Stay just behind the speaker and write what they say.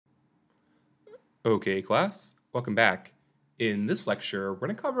Okay, class, welcome back. In this lecture, we're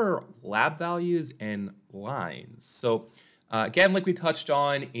going to cover lab values and lines. Again, like we touched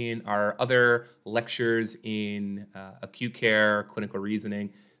on in our other lectures in acute care, clinical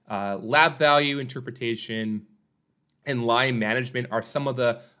reasoning, lab value interpretation and line management are some of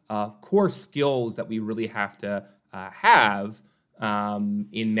the core skills that we really have to have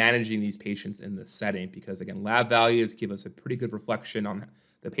in managing these patients in this setting. Because again, lab values give us a pretty good reflection on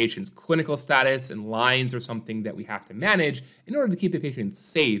the patient's clinical status, and lines are something that we have to manage in order to keep the patient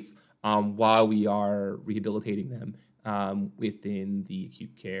safe while we are rehabilitating them within the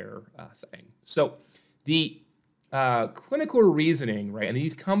acute care setting. So the clinical reasoning, right, and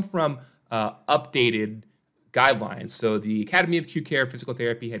these come from updated guidelines. So the Academy of Acute Care Physical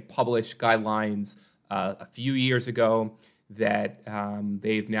Therapy had published guidelines a few years ago that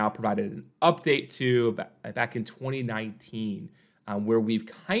they've now provided an update to back in 2019, where we've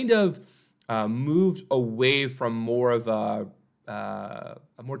kind of moved away from more of a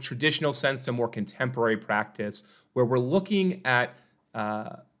more traditional sense to more contemporary practice, where we're looking at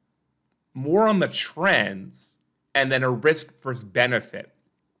more on the trends and then a risk versus benefit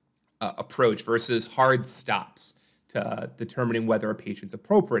approach versus hard stops to determining whether a patient's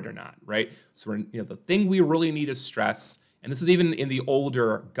appropriate or not, right? So the thing we really need to stress, and this is even in the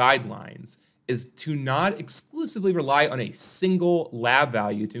older guidelines, is to not exclusively rely on a single lab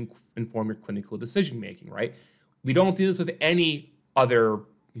value to inform your clinical decision making, right? We don't do this with any other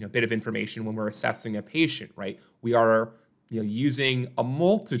bit of information when we're assessing a patient, right? We are using a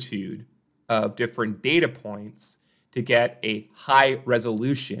multitude of different data points to get a high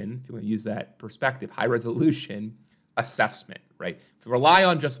resolution, if you want to use that perspective, high resolution assessment, right? If we rely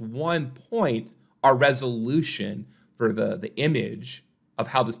on just one point, our resolution for the image of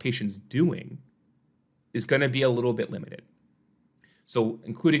how this patient's doing is going to be a little bit limited. So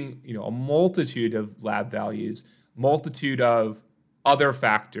including a multitude of lab values, multitude of other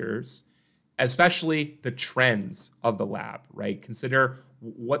factors, especially the trends of the lab, right? Consider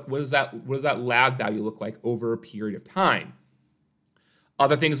what does that lab value look like over a period of time.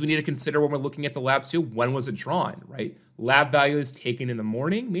 Other things we need to consider when we're looking at the lab too, when was it drawn, right? Lab values taken in the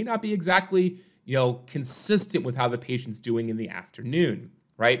morning may not be exactly consistent with how the patient's doing in the afternoon,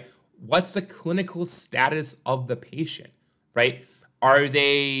 right? What's the clinical status of the patient, right? Are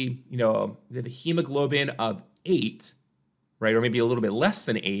they, they have a hemoglobin of 8, right? Or maybe a little bit less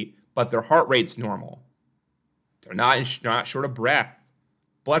than 8, but their heart rate's normal. They're not short of breath.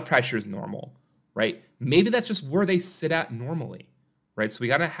 Blood pressure is normal, right? Maybe that's just where they sit at normally, right? So we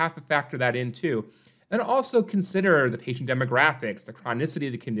gotta have to factor that in too. And also consider the patient demographics, the chronicity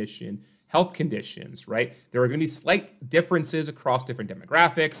of the condition, health conditions, right? There are gonna be slight differences across different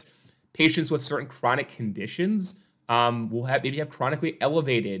demographics. Patients with certain chronic conditions will maybe have chronically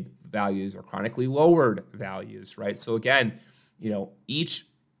elevated values or chronically lowered values, right? So again, each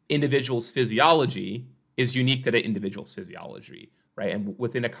individual's physiology is unique to the individual's physiology, right? And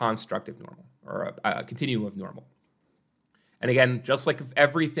within a construct of normal or a continuum of normal. And again, just like with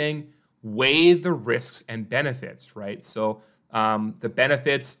everything, weigh the risks and benefits, right? So the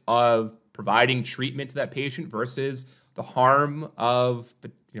benefits of providing treatment to that patient versus the harm of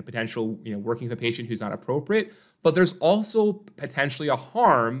potential working with a patient who's not appropriate. But there's also potentially a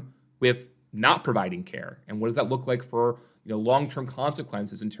harm with not providing care. And what does that look like for long-term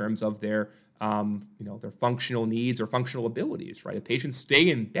consequences in terms of their their functional needs or functional abilities, right? If patients stay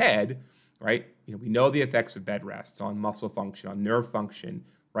in bed, right, we know the effects of bed rest on muscle function, on nerve function,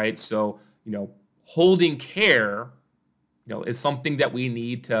 right? So, holding care, is something that we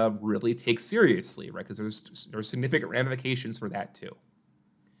need to really take seriously, right? Because there's significant ramifications for that too.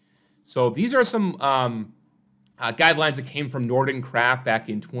 So these are some guidelines that came from Norden Kraft back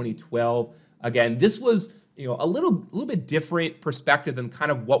in 2012. Again, this was a little bit different perspective than kind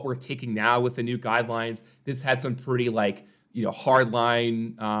of what we're taking now with the new guidelines. This had some pretty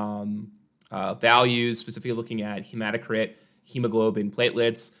hardline values, specifically looking at hematocrit, hemoglobin,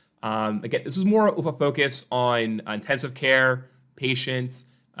 platelets. Again, this is more of a focus on intensive care patients,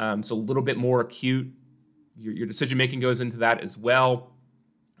 so a little bit more acute. Your decision making goes into that as well.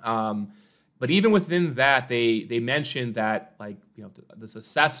 But even within that, they mentioned that this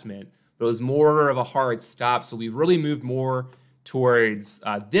assessment, but it was more of a hard stop. So we've really moved more towards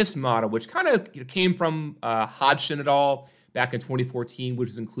this model, which kind of came from Hodgson et al. Back in 2014, which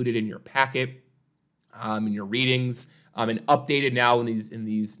is included in your packet, in your readings, and updated now in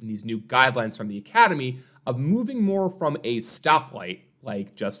these new guidelines from the Academy of moving more from a stoplight,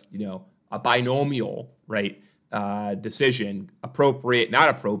 like just a binomial, right? Decision, appropriate, not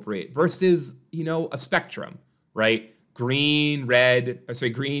appropriate, versus a spectrum, right? Green,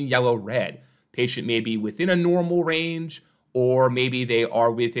 yellow, red. patient may be within a normal range, or maybe they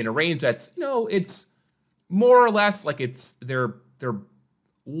are within a range that's, it's more or less like they're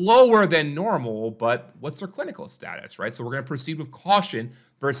lower than normal, but what's their clinical status, right? So we're going to proceed with caution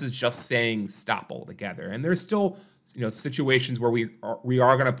versus just saying stop altogether. And there's still, situations where we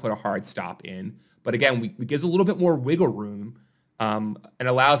are going to put a hard stop in, but again, we gives a little bit more wiggle room, and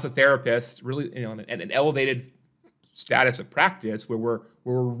allows the therapist really, an elevated status of practice where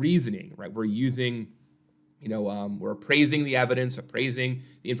we're reasoning, right? We're using, we're appraising the evidence, appraising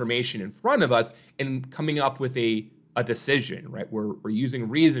the information in front of us, and coming up with a decision, right? We're using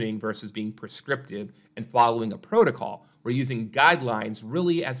reasoning versus being prescriptive and following a protocol. We're using guidelines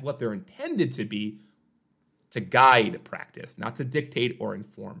really as what they're intended to be, to guide practice, not to dictate or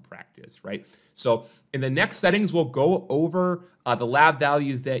inform practice, right? So in the next settings, we'll go over the lab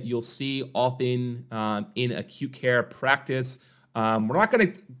values that you'll see often in acute care practice. We're not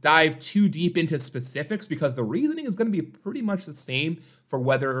going to dive too deep into specifics because the reasoning is going to be pretty much the same for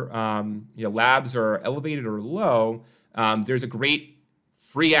whether labs are elevated or low. There's a great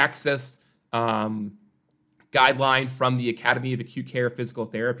free access guideline from the Academy of Acute Care Physical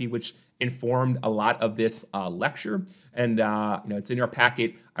Therapy, which informed a lot of this lecture. And it's in your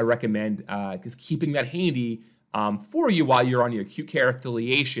packet. I recommend just keeping that handy for you while you're on your acute care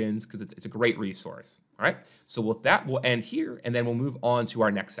affiliations, because it's a great resource. All right. So with that, we'll end here, and then we'll move on to our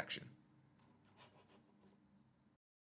next section.